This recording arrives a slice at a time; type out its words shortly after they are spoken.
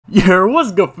Yo,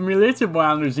 what's good, familia? It's your boy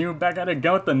Anderson, back at it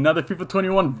again with another FIFA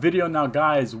 21 video. Now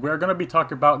guys, we're gonna be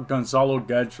talking about Gonzalo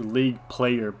Guedes, league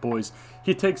player, boys.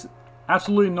 He takes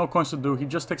absolutely no coins to do. He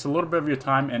just takes a little bit of your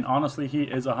time, and honestly, he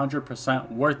is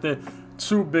 100% worth it.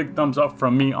 2 big thumbs up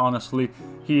from me, honestly.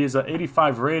 He is a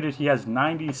 85 rated. He has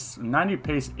 90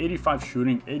 pace, 85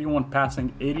 shooting, 81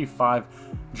 passing, 85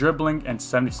 dribbling, and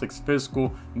 76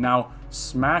 physical. Now,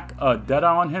 smack a dead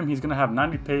eye on him. He's gonna have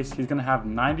 90 pace. He's gonna have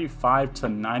 95 to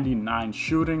 99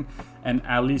 shooting, and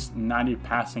at least 90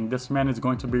 passing. This man is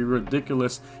going to be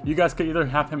ridiculous. You guys could either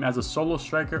have him as a solo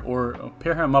striker or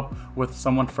pair him up with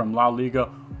someone from La Liga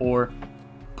or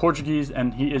Portuguese,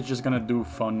 and he is just gonna do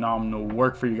phenomenal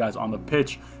work for you guys on the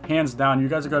pitch. Hands down, you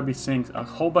guys are gonna be seeing a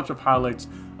whole bunch of highlights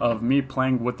of me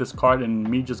playing with this card and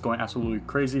me just going absolutely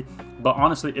crazy. But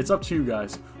honestly, it's up to you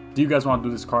guys. Do you guys want to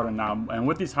do this card or not? And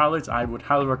with these highlights, I would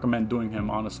highly recommend doing him,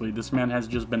 honestly. This man has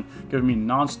just been giving me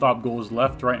non-stop goals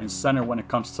left, right, and center when it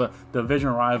comes to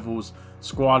division rivals,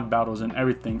 squad battles, and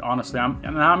everything. Honestly,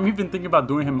 I'm even thinking about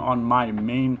doing him on my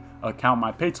main account,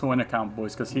 my pay-to-win account,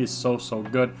 boys, because he is so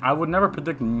good. I would never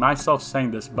predict myself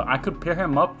saying this, but I could pair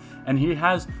him up, and he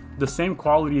has the same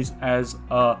qualities as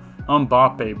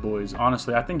Mbappe, boys.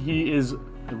 Honestly, I think he is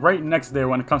right next there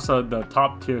when it comes to the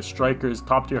top tier strikers,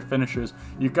 top tier finishers.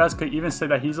 You guys could even say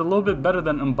that he's a little bit better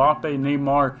than Mbappe,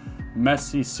 Neymar,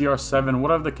 Messi, CR7,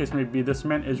 whatever the case may be. This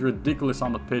man is ridiculous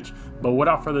on the pitch. But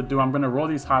without further ado, I'm going to roll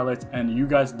these highlights and you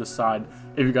guys decide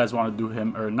if you guys want to do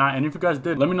him or not. And if you guys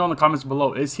did, let me know in the comments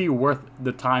below, is he worth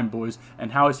the time, boys?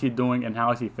 And how is he doing and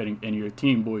how is he fitting in your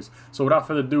team, boys? So without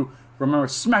further ado, remember,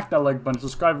 smack that like button,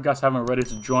 subscribe if you guys haven't already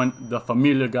to join the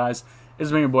Familia, guys.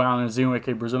 It's me, your boy Anderson,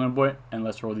 aka Brazilian Boy, and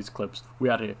let's roll these clips.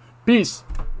 We out here. Peace.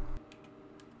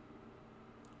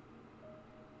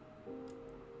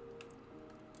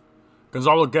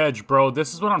 Gonzalo Guedes, bro.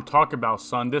 This is what I'm talking about,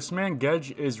 son. This man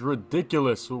Guedes is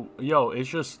ridiculous. Yo, it's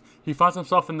just he finds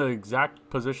himself in the exact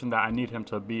position that I need him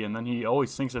to be, and then he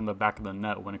always sinks in the back of the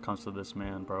net when it comes to this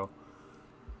man, bro.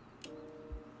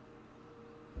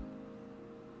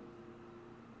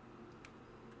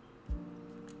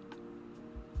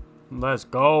 Let's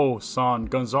go, son.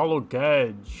 Gonzalo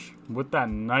Guedes with that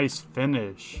nice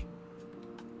finish.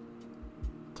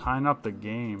 Tying up the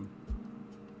game.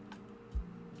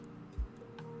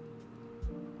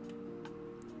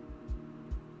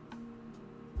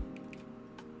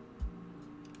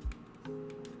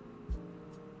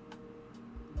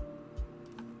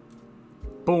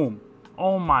 Boom.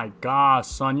 Oh my gosh,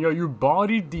 son. Yo, you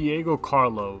bodied Diego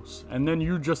Carlos, and then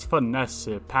you just finesse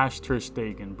it past Ter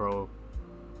Stegen, bro.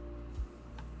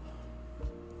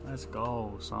 Let's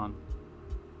go, son.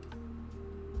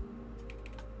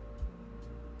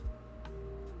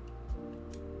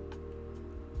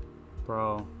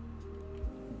 Bro,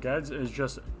 Guedes is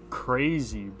just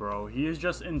crazy, bro. He is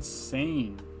just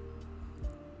insane.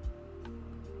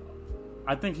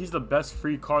 I think he's the best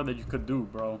free card that you could do,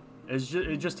 bro.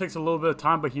 It just takes a little bit of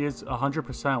time, but he is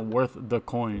 100% worth the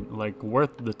coin, like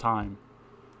worth the time.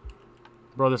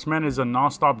 Bro, this man is a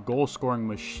non-stop goal-scoring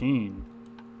machine.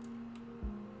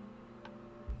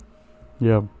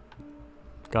 Yeah,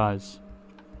 guys,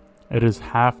 it is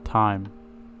halftime.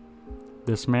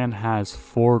 This man has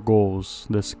 4 goals,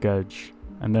 this Guedes.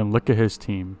 And then look at his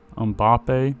team.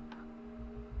 Mbappe,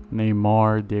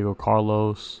 Neymar, Diego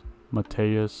Carlos,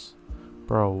 Mateus.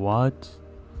 Bro, what?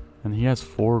 And he has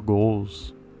 4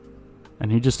 goals.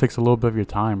 And he just takes a little bit of your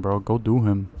time, bro. Go do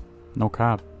him. No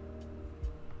cap.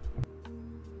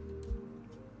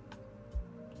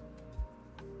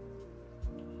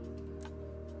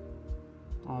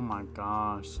 Oh my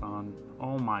gosh, son.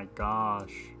 Oh my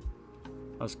gosh.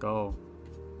 Let's go.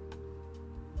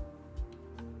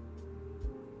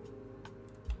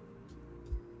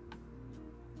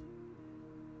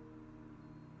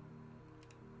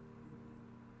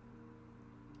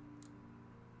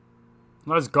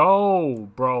 Let's go,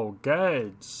 bro.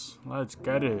 Guedes. Let's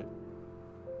get it.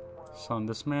 Son,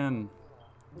 this man,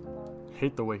 I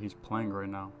hate the way he's playing right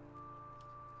now.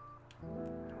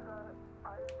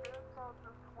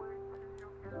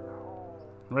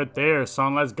 Right there,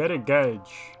 son. Let's get it, Guedes.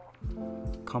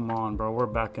 Come on, bro. We're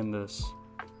back in this.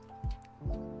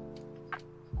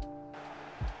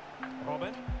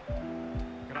 Robin.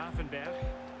 Grafenberg.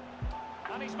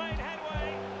 And he's made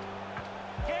headway.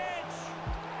 Guedes.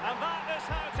 And that is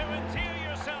how to endear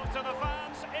yourself to the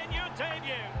fans in your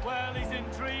debut. Well, he's in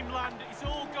dreamland. It's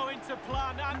all going to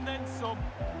plan and then some.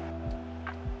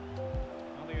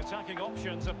 And the attacking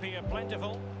options appear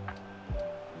plentiful.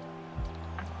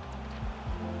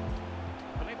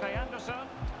 Anderson.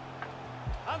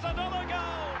 And another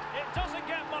goal. It doesn't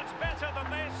get much better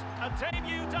than this. A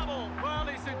debut double. Well,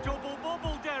 it's a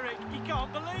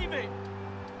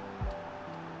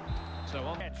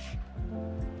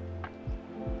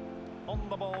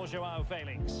ball, João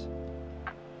Felix.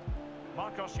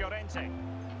 Marcos Llorente.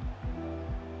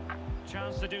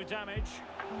 Chance to do damage.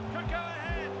 Could go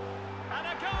ahead. And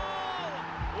a goal!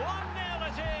 1-0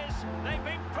 it is. They've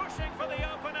been pushing for the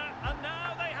opener, and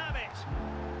now they have it.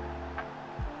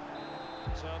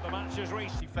 So the match has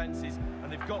reached Defences,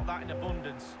 and they've got that in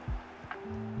abundance.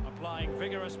 applying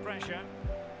vigorous pressure.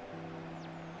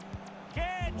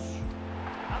 Guedes!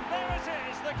 And there it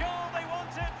is, the goal they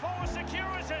wanted for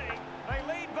security. They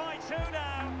lead by 2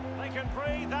 now. They can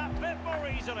breathe that bit more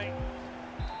easily.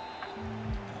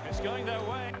 It's going their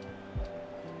way.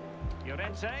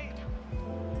 Llorente.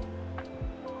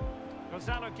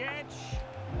 Gonzalo Guedes.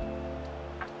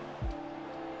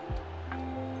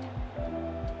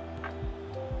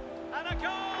 And a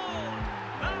goal!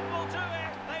 That will do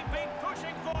it. They've been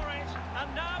pushing for it,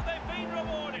 and now they've been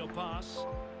rewarded. Pass.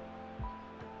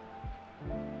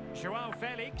 João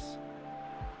Felix.